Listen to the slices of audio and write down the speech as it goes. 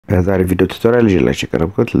በዛሬ ቪዲዮ ቱቶሪያል ይዤላችሁ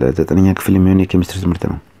የቀረብኩት ለዘጠነኛ ክፍል የሚሆን የኬሚስትሪ ትምህርት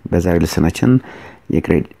ነው። በዛሬ ለሰናችን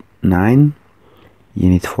የግሬድ 9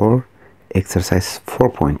 ዩኒት 4 ኤክሰርሳይዝ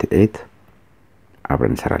 4.8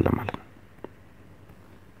 አብረን እንሰራለን ማለት ነው።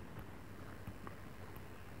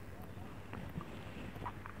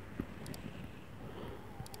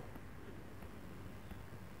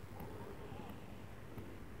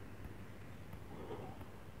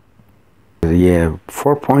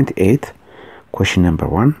 የ4.8 question number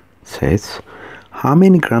 1 says, how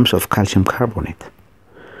many grams of calcium carbonate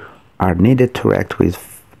are needed to react with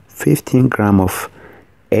 15 grams of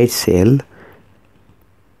HCl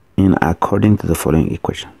in according to the following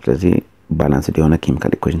equation? ስለዚህ ባላንስድ የሆነ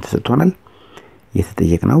ኬሚካል ኢኩዌሽን ተሰጥቷናል።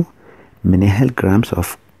 የተጠየቅነው ምን ያህል grams of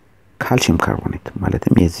calcium carbonate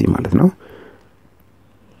ማለትም የዚህ ማለት ነው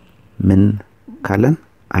ምን ካለን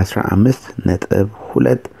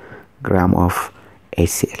 15.2 gram of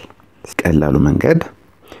HCl ቀላሉ መንገድ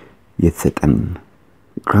የተሰጠን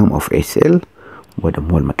gram of HCl ወደ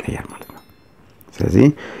ሞል መቀየር ማለት ነው። ስለዚህ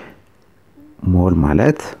ሞል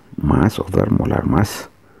ማለት ማስ ኦቨር ሞላር ማስ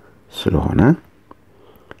ስለሆነ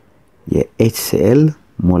የHCl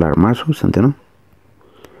ሞላር ማሱ ስንት ነው?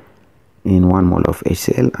 in 1 mole of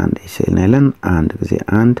HCl and HCl ናይለን አንድ ጊዜ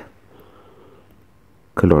አንድ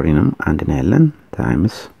ክሎሪንም አንድ ናይለን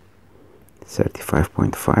times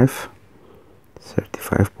 35.5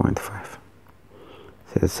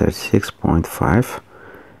 36.5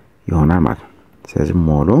 ይሆናል ማለት ነው። ስለዚህ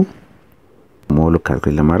ሞሉ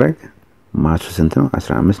ካልኩሌት ለማድረግ ማሱ ስንት ነው?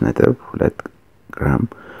 15.2 gram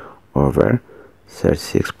over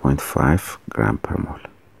 36.5 gram per mole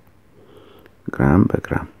gram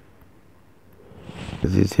በግራም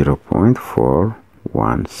ስለዚህ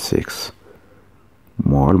 0.416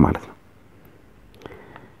 ሞል ማለት ነው።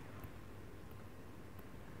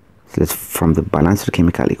 Let's from the balanced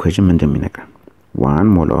chemical equation ምንድን ነው የሚነግረን? 1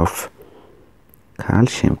 mole of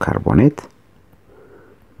calcium carbonate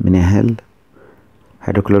ምን ያህል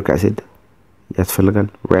hydrochloric acid ያስፈልጋል?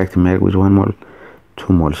 react የሚያደርግ with 1 mole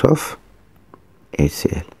 2 moles of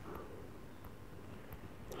HCl.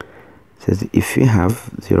 says if you have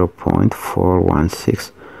 0.416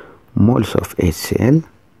 moles of HCl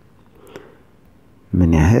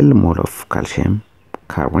ምን ያህል mole of calcium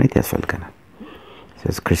carbonate ያስፈልገናል?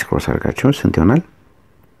 ስለዚህ ክሪስ ክሮስ አድርጋችሁ ስንት ይሆናል?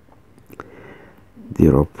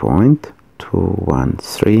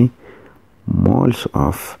 0.213 moles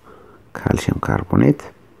of calcium carbonate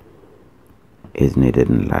is needed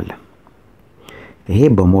እንላለን። ይሄ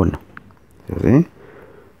በሞል ነው። ስለዚህ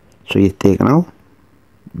የተጠየቅነው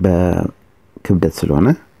በክብደት ስለሆነ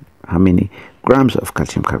how many grams of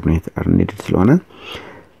calcium carbonate are needed ስለሆነ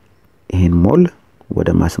ይሄን ሞል ወደ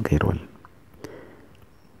ማስ እንቀይረዋለን።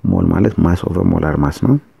 ሞል ማለት ማስ ኦቨር ሞላር ማስ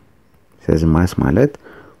ነው። ስለዚህ ማስ ማለት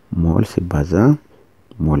ሞል ሲባዛ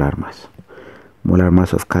ሞላር ማስ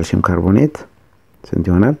ኦፍ ካልሲየም ካርቦኔት ስንት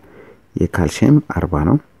ይሆናል? የካልሲየም 40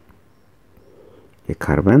 ነው።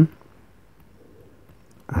 የካርበን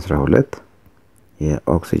 12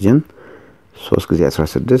 የኦክሲጅን 3 ጊዜ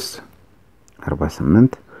 16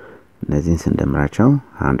 48 እነዚህን ስንደምራቸው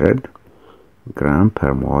 100 gram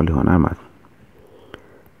per mole ይሆናል ማለት ነው።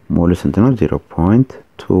 ሞሉ ስንት ነው?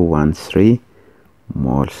 0.213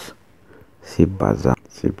 moles ሲባዛ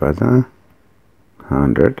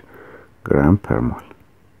 100 gram per mole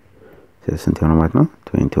ስንት ይሆናል ማለት ነው?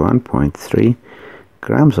 21.3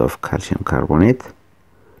 grams of calcium carbonate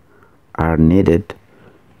are needed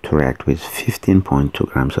to react with 15.2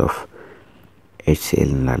 grams of HCl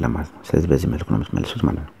እንላለን ማለት ነው። ስለዚህ በዚህ መልኩ ነው የምትመልሱት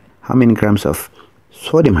ማለት ነው። how many grams of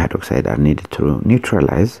sodium hydroxide are needed to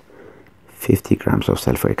neutralize 50 grams of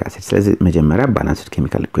sulfuric acid? ስለዚህ መጀመሪያ ባላንስድ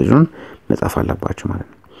ኬሚካል ኢኩዌሽኑን መጻፍ አለባችሁ ማለት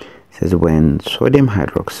ነው። ስለዚህ when sodium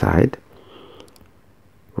hydroxide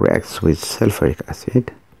reacts with sulfuric acid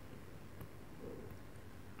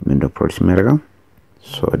ምንድነው ፕሮዲዩስ የሚያደርገው?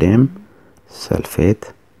 ሶዲየም ሰልፌት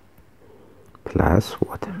ፕላስ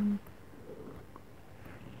ዋተር።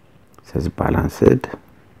 ስለዚህ ባላንስድ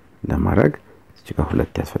ለማድረግ እዚህ ጋር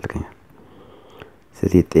ሁለት ያስፈልገኛል።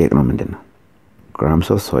 ስለዚህ የተጠየቅነው ምንድነው? grams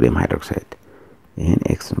of sodium hydroxide ይሄን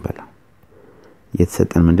x እንበለው።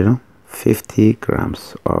 የተሰጠን ምንድነው? 50 grams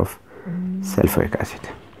of sulfuric acid።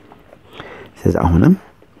 ስለዚህ አሁንም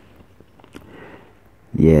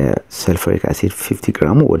የሰልፈሪክ አሲድ 50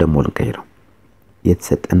 ግራሙ ወደ ሞል እንቀይረው።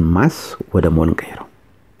 የተሰጠን ማስ ወደ ሞል እንቀይረው።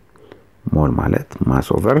 ሞል ማለት ማስ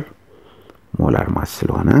ኦቨር ሞላር ማስ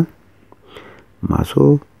ስለሆነ ማሱ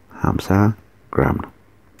 50 ግራም ነው።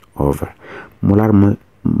 ኦቨር ሞላር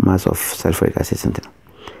ማስ ኦፍ ሰልፈሪክ አሲድ ስንት ነው?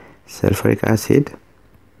 ሰልፈሪክ አሲድ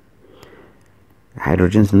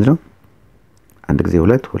ሃይድሮጅን ስንት ነው? አንድ ጊዜ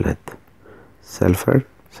 2 ሰልፈር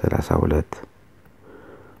 32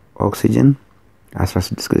 ኦክሲጅን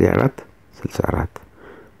 16 ጊዜ 4 64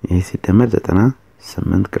 ይሄ ሲደመር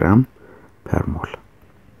 98 ግራም ፐር ሞል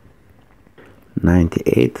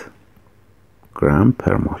 98 ግራም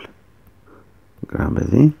ፐር ሞል ግራም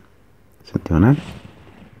በዚህ ስንት ይሆናል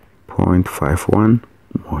 0.51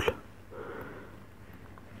 ሞል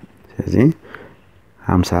ስለዚህ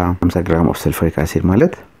 50 ግራም ኦፍ ሰልፈሪክ አሲድ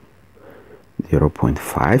ማለት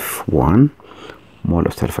 0.51 mole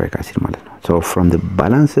of sulfuric acid ማለት ነው so from the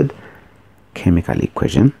balanced chemical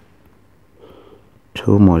equation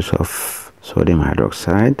 2 moles of sodium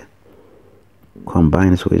hydroxide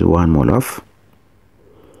combines with 1 mole of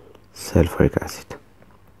sulfuric acid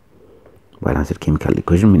balanced chemical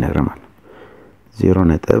equation ይነግረናል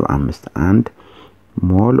 0.51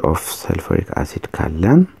 mole of sulfuric acid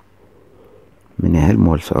ካለን ምን ያህል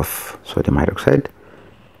moles of sodium hydroxide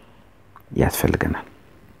ያስፈልገናል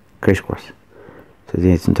crash course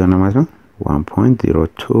ስለዚህ ስንት ነው ማለት ነው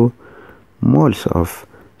 1.02 moles of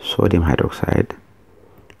sodium hydroxide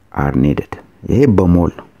are needed ይሄ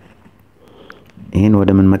በሞል ነው ይሄን ወደ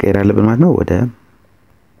ምን መቀየር አለብን ማለት ነው ወደ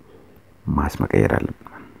ማስ መቀየር አለብን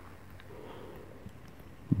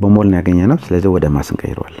በሞል ነው ያገኘነው ስለዚህ ወደ ማስ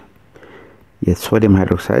እንቀይረዋለን የሶዲየም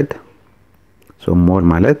ሃይድሮክሳይድ ሶ ሞል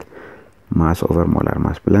ማለት ማስ ኦቨር ሞላር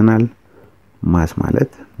ማስ ብለናል ማስ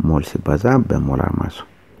ማለት ሞል ሲባዛ በሞላር ማሱ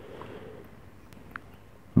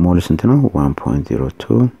ሞል ስንት ነው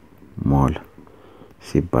 1.02 ሞል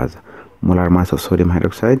ሲባዛ ሞላር ማስ ኦፍ ሶዲየም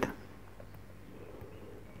ሃይድሮክሳይድ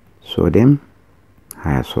ሶዲየም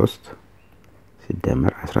 23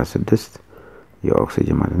 ሲደመር 16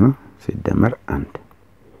 የኦክሲጅን ማለት ነው ሲደመር 1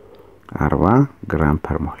 40 ግራም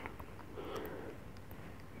ፐር ሞል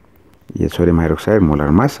የሶዲየም ሃይድሮክሳይድ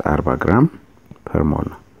ሞላር ማስ 40 ግራም ፐር ሞል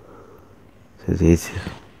ነው ስለዚህ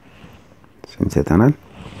ስንሰጠናል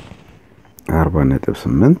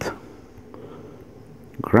 40.8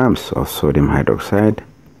 grams of sodium hydroxide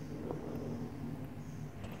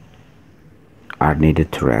are needed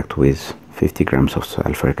to react with 50 grams of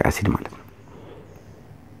sulfuric acid ማለት ነው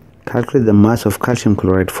calculate the mass of calcium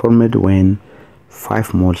chloride formed when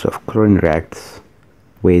 5 moles of chlorine reacts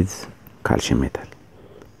with calcium metal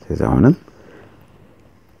ስለዚህ አሁንም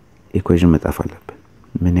ኢኩዌሽን መጻፍ አለብን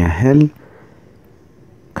ምን ያህል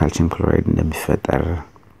ካልሲየም ክሎራይድ እንደሚፈጠር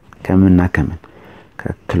ከመንና ከመን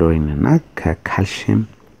ከክሎሪን እና ከካልሲየም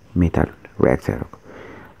ሜታል ሪአክት ያደርጉ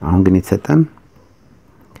አሁን ግን የተሰጠን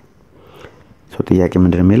ጥያቄ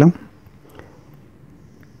ምንድነው የሚለው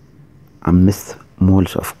 5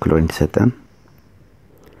 moles of chlorine ተሰጠን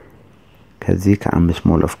ከዚህ ከ5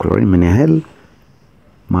 moles of chlorine ምን ያህል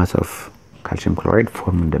mass of calcium chloride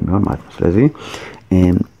form እንደሚሆን ማለት ነው ስለዚህ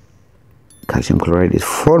calcium chloride is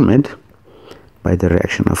formed by the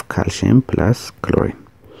reaction of calcium plus chlorine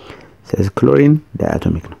says chlorine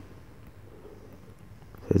diatomic ነው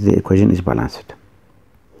so the equation is balanced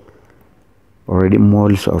already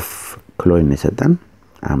moles of chlorine ሰጠን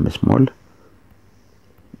 5 mole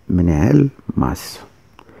ምን ያህል mass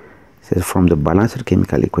says from the balanced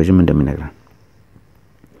chemical equation እንደሚነግረን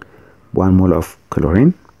 1 mole of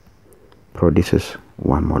chlorine produces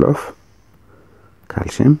 1 mole of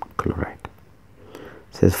calcium chloride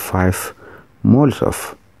says 5 moles of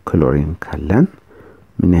chlorine ካለን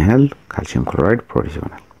ምን ያህል calcium chloride produce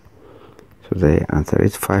ይሆናል so the answer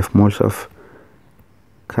is 5 moles of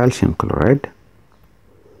calcium chloride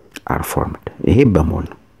are formed ይሄ በሞል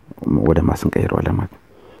ወደ ማስ እንቀይረዋለን ማለት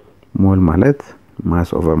ሞል ማለት ማስ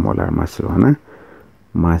ኦቨር ሞላር ማስ ስለሆነ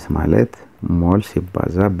ማስ ማለት ሞል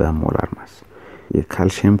ሲባዛ በሞላር ማስ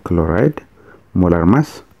የካልሲየም ክሎራይድ ሞላር ማስ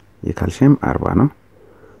የካልሲየም 40 ነው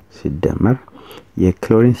ሲደመር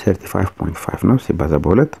የክሎሪን 35.5 ነው ሲባዛ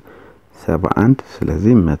በሁለት 71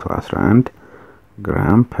 ስለዚህ 111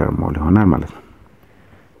 ግራም ፐር ሞል ይሆናል ማለት ነው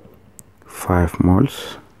 5 moles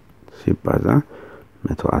ሲባዛ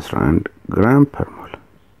 111 ግራም ፐር ሞል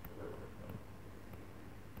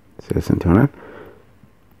ስለዚህ ስንት ይሆናል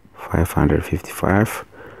 555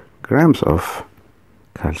 grams of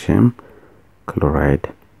calcium chloride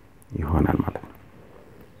ይሆናል ማለት ነው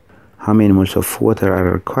how many moles of water are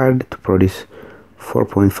required to produce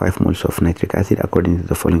 4.5 moles of nitric acid according to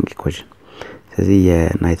the following equation ስለዚህ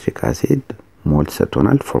የናይትሪክ አሲድ ሞል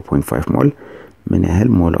ተሰጥቶናል 4.5 ሞል ምን ያህል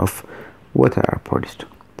ሞል of water are produced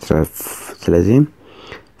ስለዚህ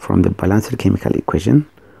from the balanced chemical equation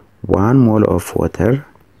 1 mole of water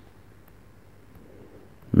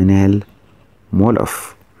ምን ያህል mole of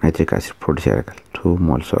nitric acid produce ያደርጋል 2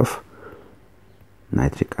 moles of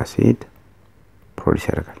nitric acid produce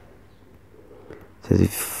ያደርጋል ስለዚህ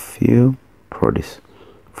few produce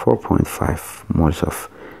 4.5 moles of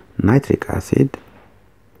nitric acid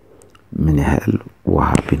ምን ያህል ውሃ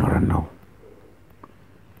ቢኖረን ነው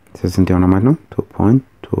ስንት ይሆናል ማለት ነው?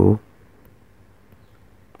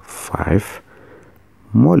 2.25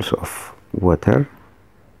 moles of water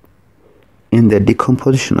in the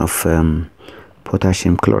decomposition of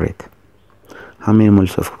potassium chloride. How many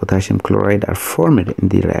moles of potassium chloride are formed in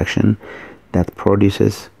the reaction that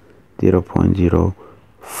produces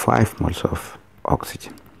 0.05 moles of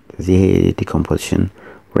oxygen? The decomposition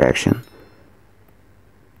reaction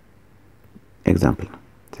example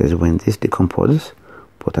says when this decomposes,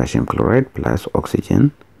 potassium chloride plus oxygen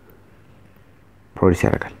produce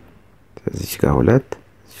ያደርጋል። ስለዚህ ጋር ሁለት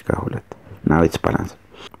now it's balanced.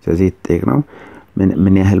 ስለዚህ take ነው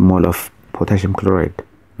ምን ያህል ሞል ኦፍ ፖታሲየም ክሎራይድ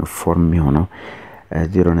ነው ፎርም የሚሆነው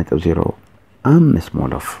 0.05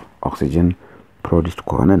 ሞል ኦፍ ኦክሲጅን ፕሮዲውስድ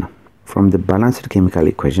ከሆነ ነው። From the balanced chemical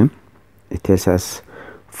equation, it tells us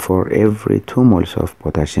for every 2 moles of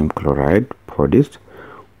potassium chloride produced,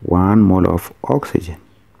 1 mole of oxygen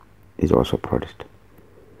is also produced.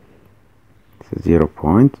 So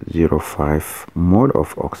 0.05 mole of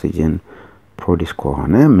oxygen produce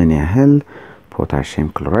ከሆነ ምን ያህል potassium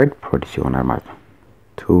chloride produce ይሆናል ማለት ነው?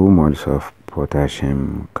 2 moles of potassium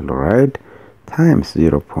chloride times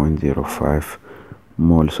 0.05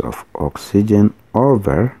 moles of oxygen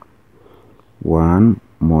over 1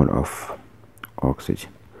 mole of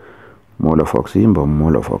oxygen. Mole of oxygen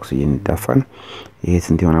በmole of oxygen ይጣፋል። ይሄ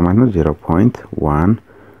ስንት ይሆናል ማለት ነው? 0.1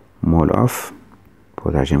 mole of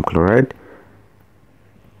potassium chloride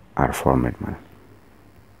are formed ማለት ነው።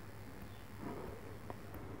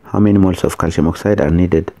 How many moles of calcium oxide are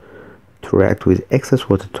needed to react with excess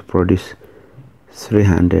water to produce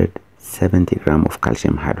 370 grams of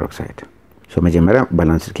calcium hydroxide? So መጀመሪያ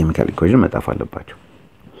balanced chemical equation መጣፍ አለባችሁ።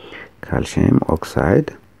 Calcium oxide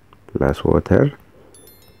plus water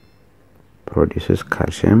produces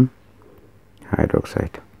calcium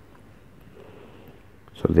hydroxide.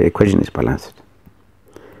 So the equation is balanced.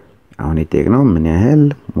 አሁን የጠየቅነው ምን ያህል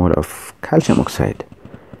ሞል ኦፍ ካልሲየም ኦክሳይድ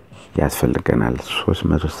ያስፈልገናል?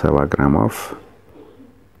 370 ግራም ኦፍ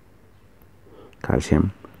ካልሲየም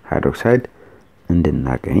ሃይድሮክሳይድ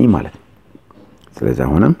እንድናገኝ ማለት ነው። ስለዚህ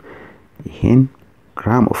አሁንም ይሄን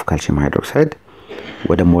ግራም ኦፍ ካልሲየም ሃይድሮክሳይድ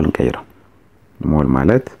ወደ ሞል እንቀይረው። ሞል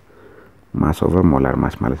ማለት ማስ ኦቨር ሞላር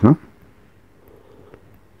ማስ ማለት ነው።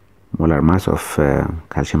 ሞላር ማስ ኦፍ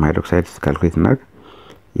ካልሲየም ሃይድሮክሳይድ ካልኩሌት እናድርግ።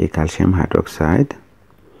 የካልሲየም ሃይድሮክሳይድ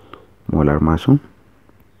ሞላር ማሱ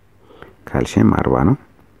ካልሲየም 40 ነው።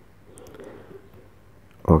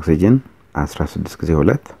 ኦክሲጅን 16 ጊዜ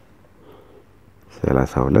 2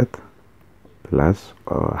 32 ፕላስ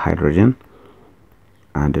ሃይድሮጅን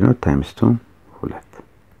 1 ነው ታይምስ 2 2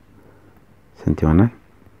 ስንት ይሆናል?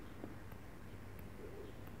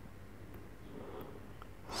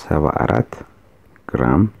 74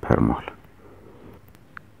 ግራም ፐር ሞል።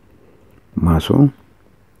 ማሱ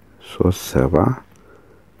 370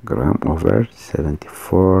 gram over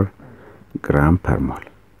 74 gram per mole.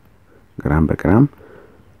 ግራም በግራም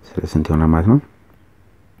ስንት ይሆናል ማለት ነው?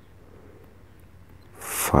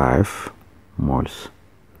 5 moles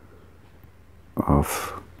of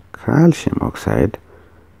calcium oxide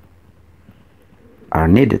are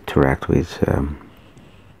needed to react with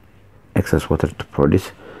excess water to produce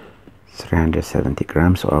 370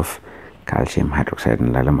 grams of calcium hydroxide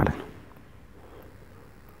እንላለን ማለት ነው።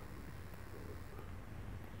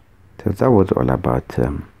 So that was all about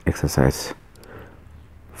exercise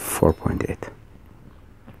 4.8.